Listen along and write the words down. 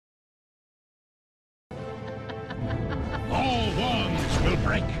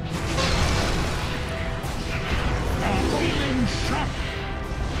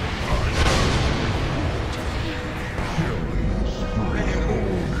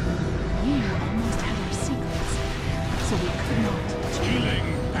so we could not. Healing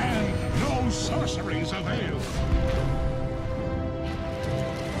and no sorceries avail.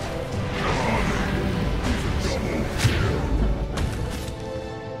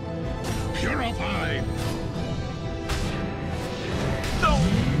 Purified. No.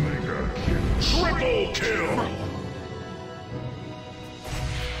 Triple kill.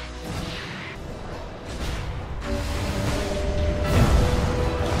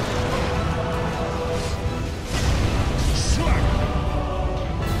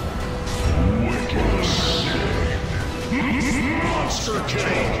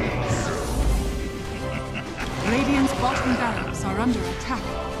 Radiant's bottom barracks are under attack.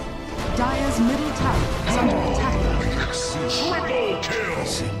 Dire's middle tower is under attack. Triple kill.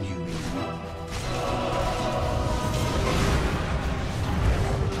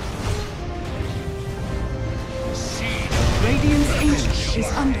 Radiant's ancient is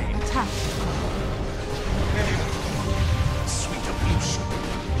under attack. Sweet ablution.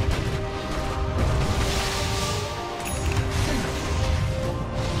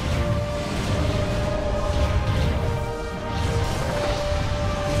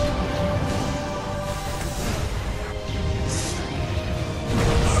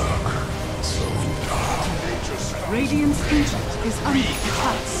 Radiant's ancient is under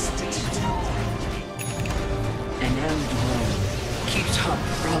attack. An old world keeps her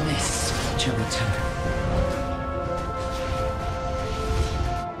promise to return.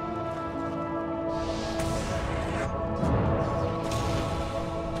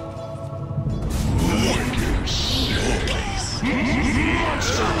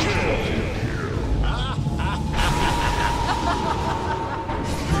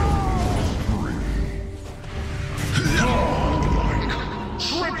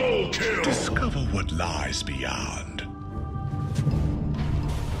 Discover what lies beyond.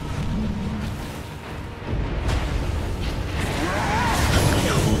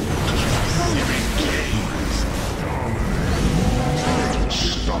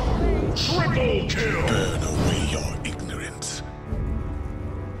 Triple kill! Burn away your ignorance.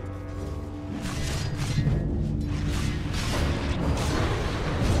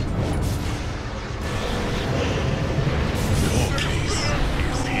 Your place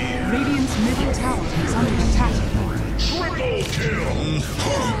is here. Radiant's middle tower is under attack. Triple kill!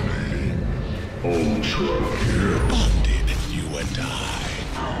 Ultra kill. Bonded, you and I.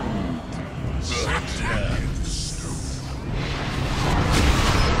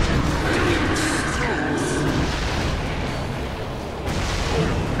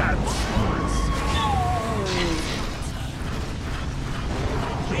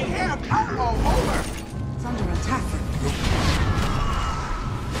 It's under attack.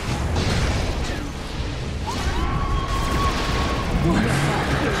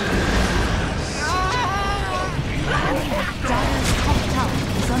 Dire's top tower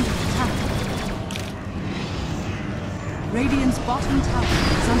is under attack. Radiant's bottom tower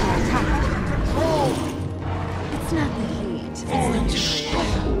is under attack. It's not the heat. It's the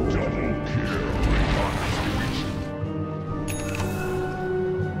Double kill.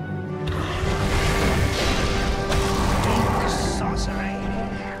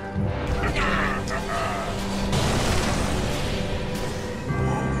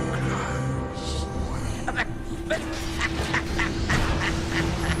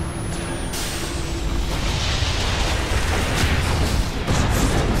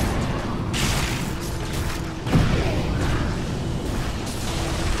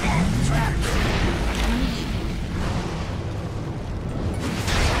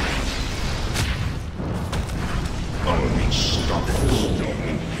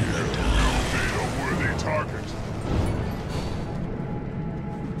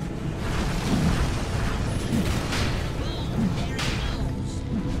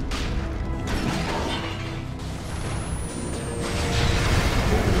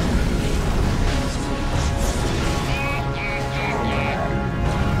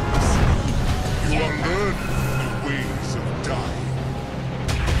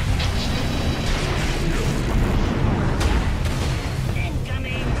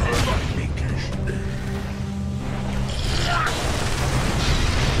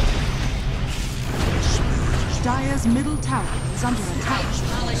 Dire's middle tower is under attack.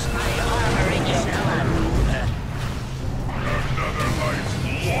 Polish my armor in your Another life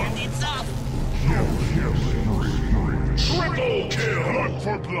won. It's up. Triple kill. Blood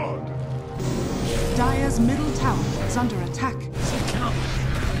for blood. Dire's middle tower is under attack.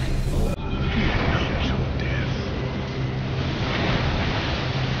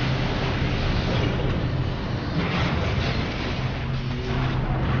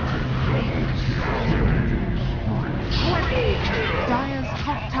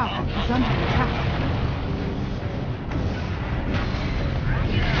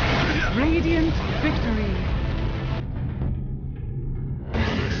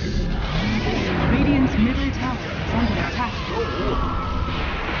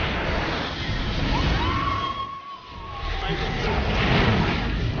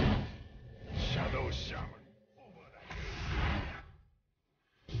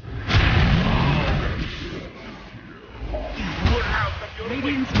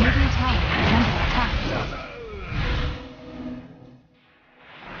 Radiant's middle tower is under attack.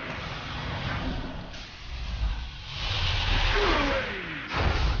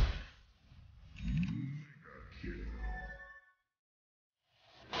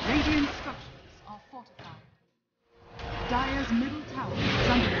 Radiant structures are fortified. Dire's middle tower is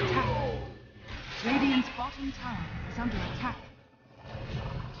under attack. Radiant's bottom tower is under attack.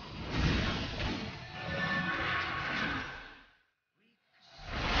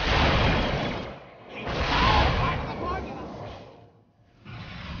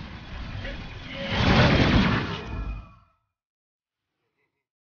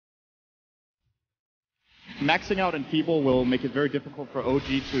 Maxing out in people will make it very difficult for OG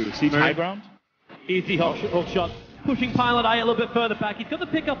to see high ground. Easy hook shot. Pushing Pilot Eye a little bit further back. He's got the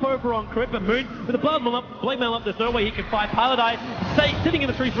pick up over on Crit, but Moon with the Blade Mail up, there's no way he can fight. Pilot Eye sitting in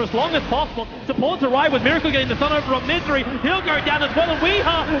the trees for as long as possible. Supports arrive with Miracle getting the sun over on Misery. He'll go down as well, and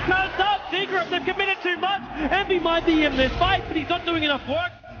Weeha turns up. Secret, they've committed too much. Envy might be in this fight, but he's not doing enough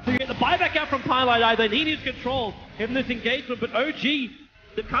work to get the buyback out from Pilot Eye. They need his control in this engagement, but OG,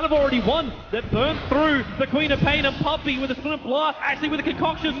 they've kind of already won. They've burned through the Queen of Pain and Puppy with a Splinter Blast, actually with a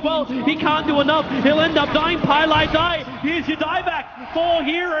concoction as well. He can't do enough. He'll end up dying. Pilot die. Here's your dieback. 4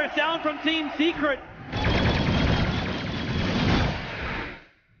 heroes down from Team Secret.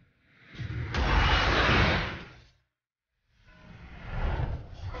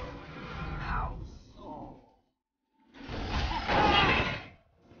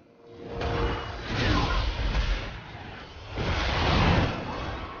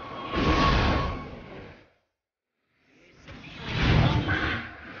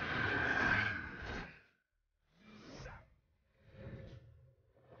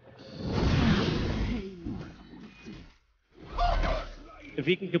 If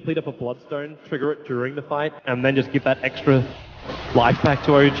he can complete up a Bloodstone, trigger it during the fight, and then just give that extra life back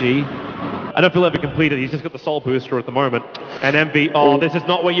to OG. I don't feel ever completed. He's just got the Soul Booster at the moment. And MV, oh, this is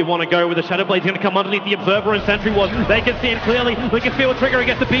not where you want to go with the Shadow Blade's going to come underneath the Observer and Sentry Ward. They can see him clearly. Lincolnfield trigger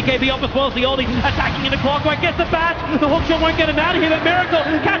against the BKB up as well as the oldie attacking in the clockwise. Gets the batch. The hookshot won't get him out of here. But Miracle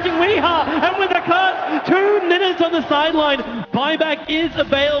catching Weeha. And with the curse, 2 minutes on the sideline. Buyback is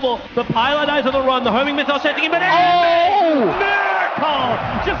available. The Pilot Eyes on the run. The homing missile setting him. But Miracle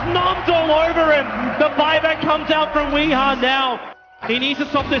just noms all over him. The buyback comes out from Weeha now. He needs to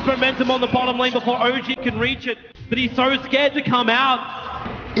stop this momentum on the bottom lane before OG can reach it, but he's so scared to come out.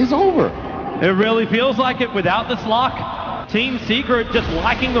 It's over. It really feels like it without the Sluck. Team Secret just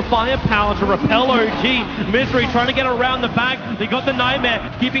lacking the firepower to repel OG. Misery trying to get around the back. They got the Nightmare,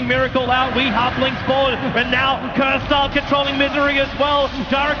 keeping Miracle out. Weeha blinks forward, and now Curstyle controlling Misery as well.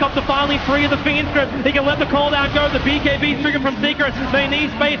 Gyrocopter finally free of the Fiend Strip. He can let the call down go. The BKB trigger from Secret. They need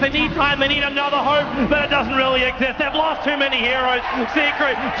space, they need time, they need another hope, but it doesn't really exist. They've lost too many heroes.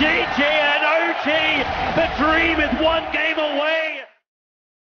 Secret, GG, and OG. The dream is 1 game away.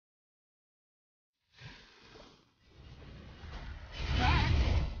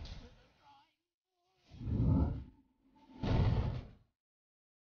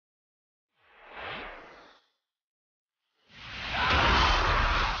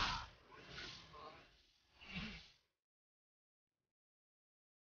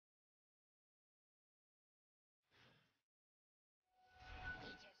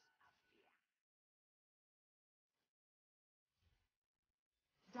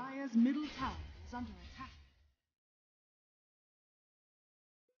 Dire's middle tower is under attack.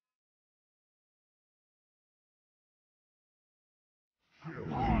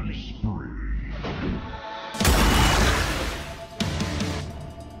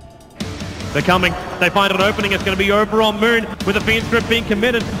 They're coming. They find an opening. It's going to be over on Moon with the Fiend Strip being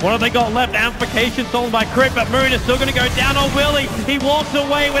committed. What have they got left? Amplification stolen by Crit, but Moon is still going to go down on Willie. He walks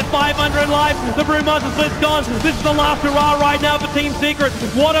away with 500 life. The Brewmaster Split's gone. This is the last hurrah right now for Team Secret.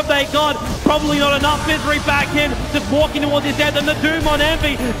 What have they got? Probably not enough. Misery back in, just walking towards his head. And the Doom on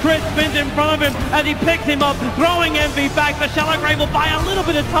Envy. Crit spins in front of him as he picks him up, throwing Envy back. The Shallow Grave will buy a little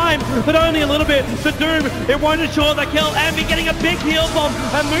bit of time, but only a little bit. The Doom, it won't ensure the kill. Envy getting a big heal bomb,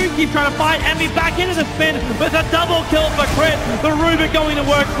 and Moon keeps trying to fight Envy back into the spin, but it's a double kill for Crit. The Rubik going to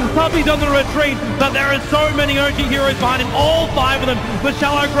work. Puppy's on the retreat, but there are so many OG heroes behind him, all 5 of them. The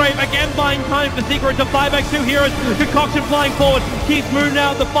Shallow Grave again buying time for Secret to buy back 2 heroes. Concoction flying forward, keeps Moon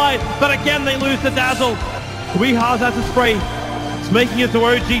out the fight, but again they lose to Dazzle. Weeha's has a spray. It's making it so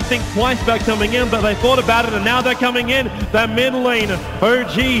OG think twice about coming in, but they thought about it and now they're coming in. The mid lane,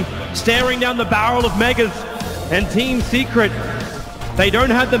 OG staring down the barrel of Megas, and Team Secret, they don't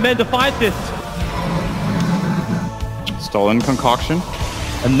have the men to fight this. Stolen concoction.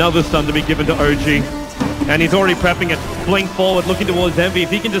 Another stun to be given to OG. and he's already prepping it. Blink forward, looking towards Envy.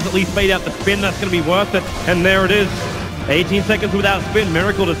 If he can just at least fade out the spin, that's going to be worth it. And there it is. 18 seconds without spin.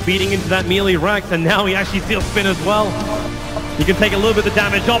 Miracle just feeding into that melee Rax, and now he actually steals spin as well. He can take a little bit of the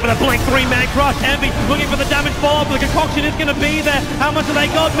damage off, and a blink 3-man crush. Envy looking for the damage follow-up. The concoction is going to be there. How much have they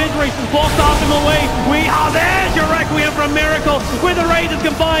got? Misery blocked off him away. We are there. Your Requiem from Miracle with the Raiders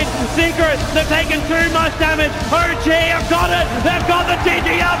combined. Secret, they've taken too much damage. OG have got it. They've got the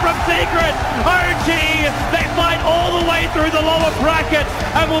GGR from Secret. OG, they fight all the way through the lower bracket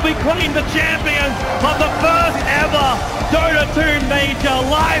and will be claimed the champions of the first ever Dota 2 major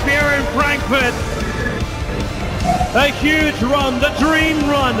live here in Frankfurt. A huge run, the dream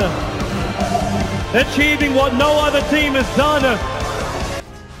run, achieving what no other team has done.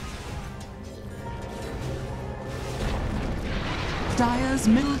 Dire's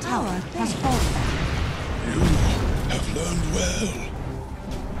middle tower has fallen. You have learned well.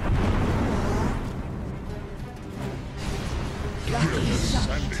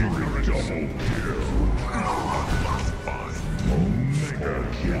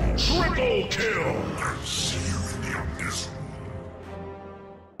 Triple kill! See you in the abyss.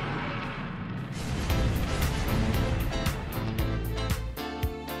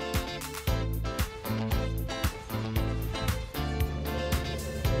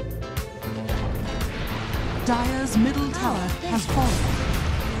 Dire's middle tower has fallen.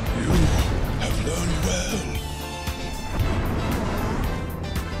 You have learned well.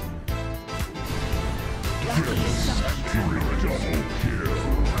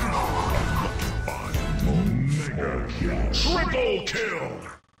 Triple kill!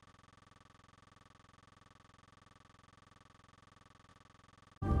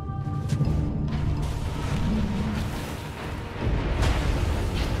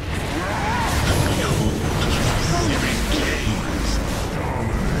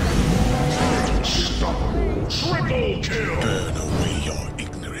 Triple kill! Burn away your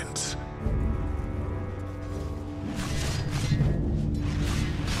ignorance.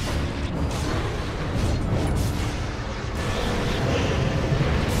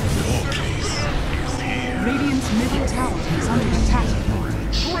 Your place is here. Radiant's middle tower is under attack.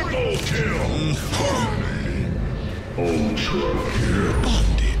 Triple kill! Ultra kill.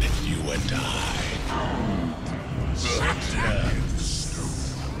 Bonded, you and I.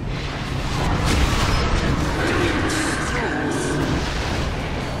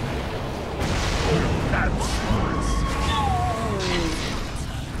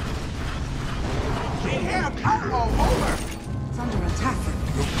 It's under attack.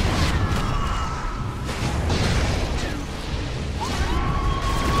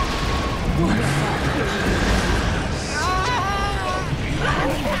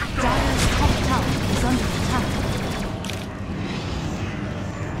 Dire's top tower is under attack.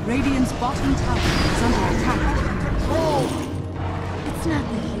 Radiant's bottom tower is under attack. It's not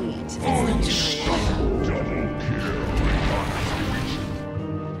the heat, it's the Double kill.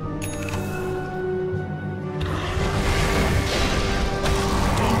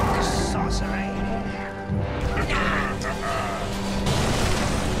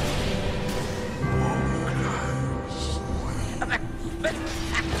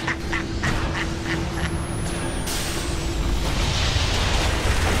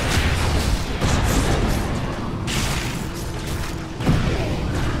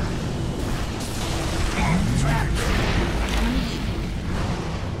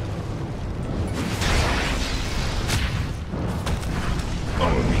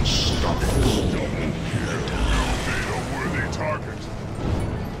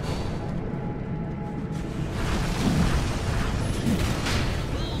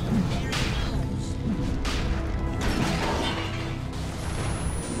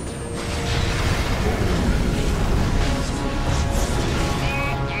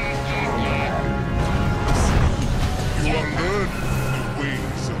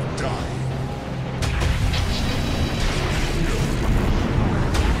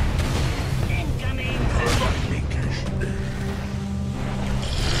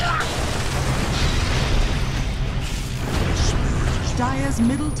 Dire's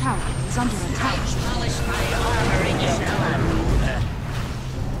middle tower is under attack.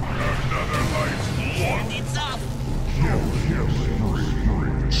 Another life won. It's up.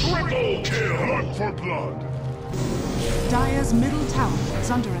 Triple kill. Blood for blood. Dire's middle tower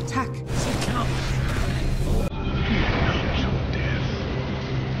is under attack.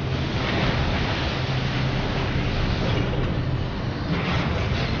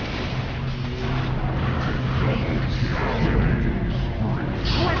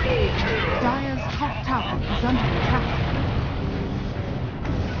 Dire's top tower is under attack.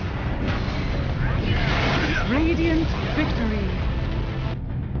 Radiant victory.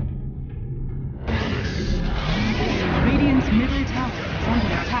 Radiant's middle tower is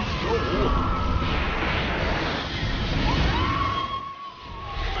under attack.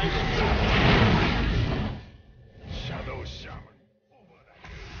 Shadow Shaman.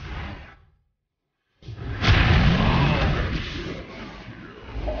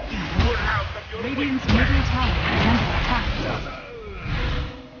 Radiant's middle tower is under attack.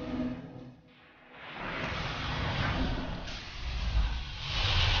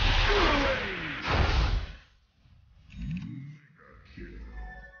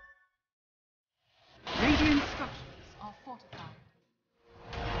 Radiant structures are fortified.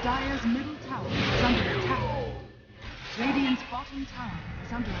 Dire's middle tower is under attack. Radiant's bottom tower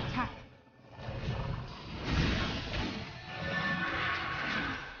is under attack.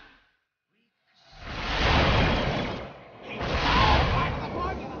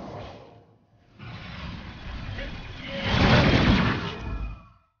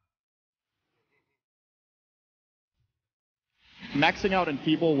 Maxing out in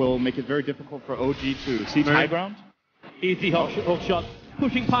people will make it very difficult for OG to see high ground. Easy hook shot.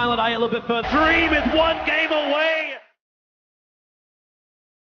 Pushing Pilot A a little bit further. Dream is one game away!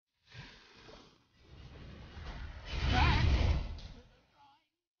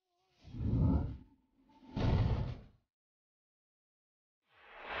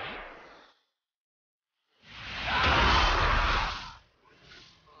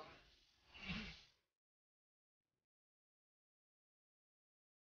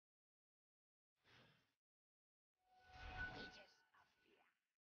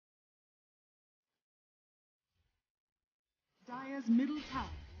 Dire's middle tower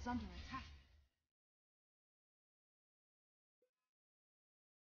is under attack.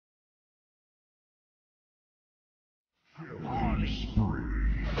 On spree.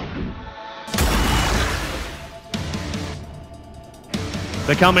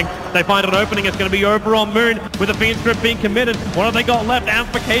 They're coming. They find an opening. It's going to be over on Moon with the Fiend Script being committed. What have they got left?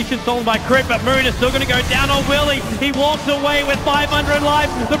 Amplification stolen by Crit, but Moon is still going to go down on Willie. He walks away with 500 life.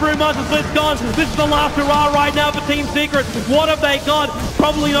 The Brewmaster Split's gone. This is the last hurrah right now for Team Secret. What have they got?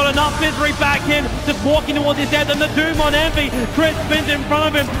 Probably not enough. Misery back in. Just walking towards his head. Then the Doom on Envy. Crit spins in front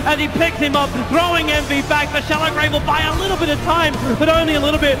of him as he picks him up, throwing Envy back. The Shallow Grave will buy a little bit of time, but only a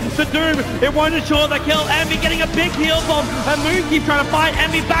little bit. The Doom, it won't ensure the kill. Envy getting a big heal bomb, and Moon keeps trying to fight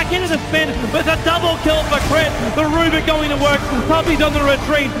Envy back into the spin, but it's a double kill for Crit. The Rubik going to work. Puppy's on the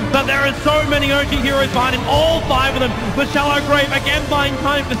retreat, but there are so many OG heroes behind him, all 5 of them. The Shallow Grave again buying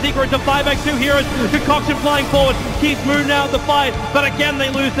time for Secret to 5x2 heroes. Concoction flying forward, keeps Moon out of the fight, but again they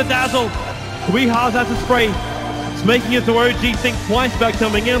lose to Dazzle. Weehars has a spray. It's making it so OG think twice about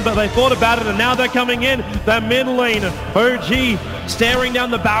coming in, but they thought about it and now they're coming in. The mid lane, OG staring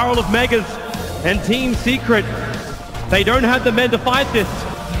down the barrel of Megas, and Team Secret, they don't have the men to fight this.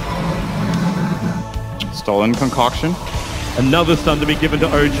 Stolen Concoction. Another stun to be given to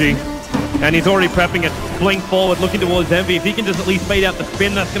OG. And he's already prepping it. Blink forward, looking towards Envy. If he can just at least fade out the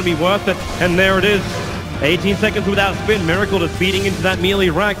spin, that's going to be worth it. And there it is. 18 seconds without spin. Miracle just feeding into that melee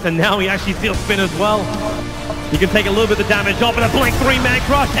Rax. And now he actually steals spin as well. He can take a little bit of the damage off, and a Blink 3-man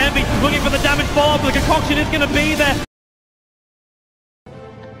crush. Envy looking for the damage follow-up. The Concoction is going to be there.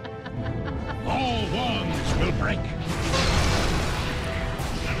 All wands will break.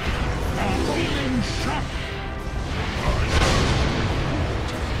 A healing shot.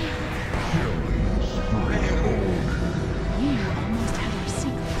 We almost had our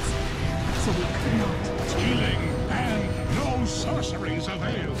secrets, so we could not. Healing and no sorceries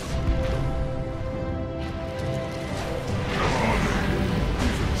avail.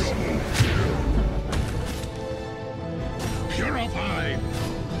 Purified.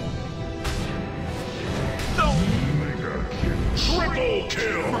 No. Triple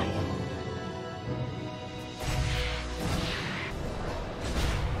kill.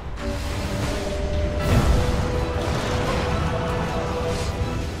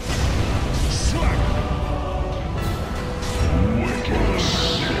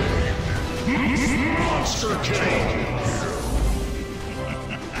 Monster kill!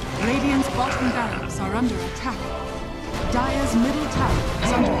 Radiant's bottom barracks are under attack. Dire's middle tower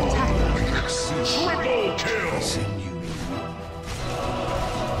is under attack. Triple kill!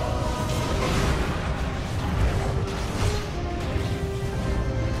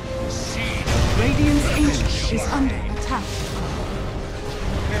 Radiant's ancient is under attack.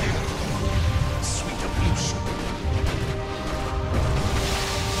 Sweet abuse.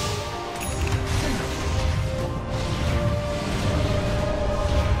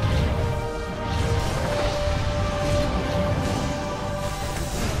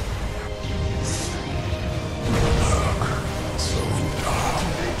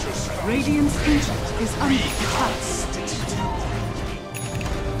 Radiant's Ancient is under attack.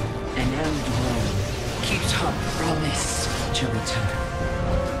 An old world keeps her promise to return.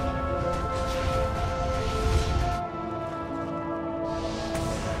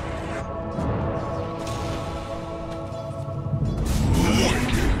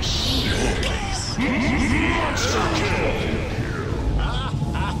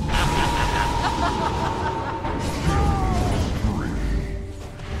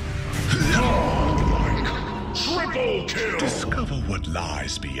 Triple kill! Discover what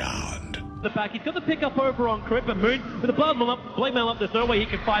lies beyond. The back, he's got the pick up over on Crip, but Moon with the blade mail up, there's no way he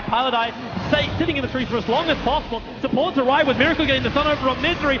can fight Pilot Eye, sitting in the trees for as long as possible. Supports arrive with Miracle getting the sun over on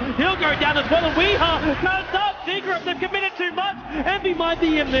Misery. He'll go down as well, and Weeha turns up. Secret, they've committed too much. Envy might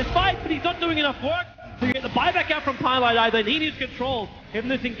be in this fight, but he's not doing enough work to get the buyback out from Pilot Eye. They need his control in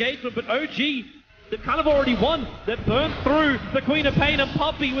this engagement, but OG, they've kind of already won. They've burned through the Queen of Pain and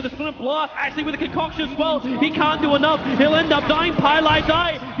Puppy with a Splinter Blast, actually with a concoction as well. He can't do enough. He'll end up dying. Pilot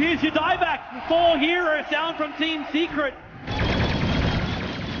die. Here's your dieback. 4 heroes down from Team Secret.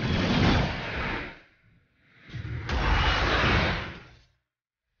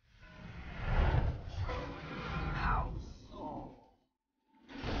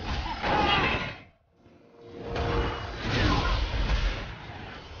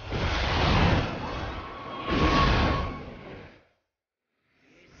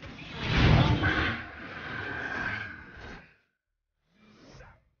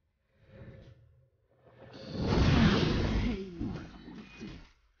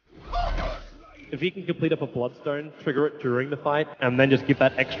 If he can complete up a Bloodstone, trigger it during the fight, and then just give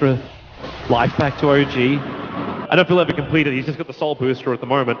that extra life back to OG, I don't feel he'll ever complete it. He's just got the Soul Booster at the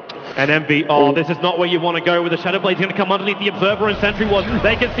moment. And MV, oh, this is not where you want to go with the Shadow Blade. He's going to come underneath the Observer and Sentry Ward.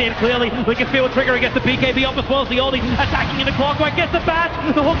 They can see it clearly. We can feel a trigger against the BKB off as well as the oldie attacking into Clockwise. Gets the badge.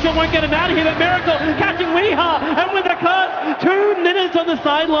 The hookshot won't get him out of here, but Miracle catching Weeha. And with the curse, 2 minutes on the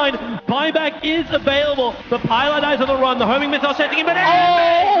sideline. Buyback is available. The Pilot Eyes on the run. The homing missile chasing him, but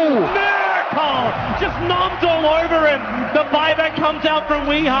Miracle just noms all over him. The buyback comes out from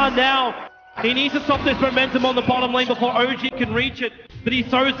Weeha now. He needs to stop this momentum on the bottom lane before OG can reach it, but he's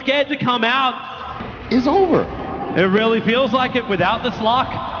so scared to come out. It's over. It really feels like it without this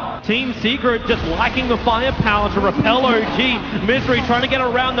lock. Team Secret just lacking the firepower to repel OG. Misery trying to get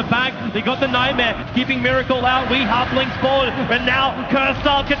around the back. They got the Nightmare, keeping Miracle out. Weeha blinks forward, and now Curse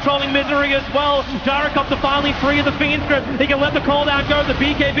controlling Misery as well. Gyrocopter finally free of the Fiend Script. He can let the call down go. The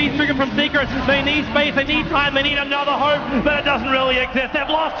BKB trigger from Secret. They need space, they need time, they need another hope, but it doesn't really exist.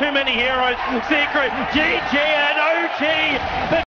 They've lost too many heroes. Secret, GG and OG.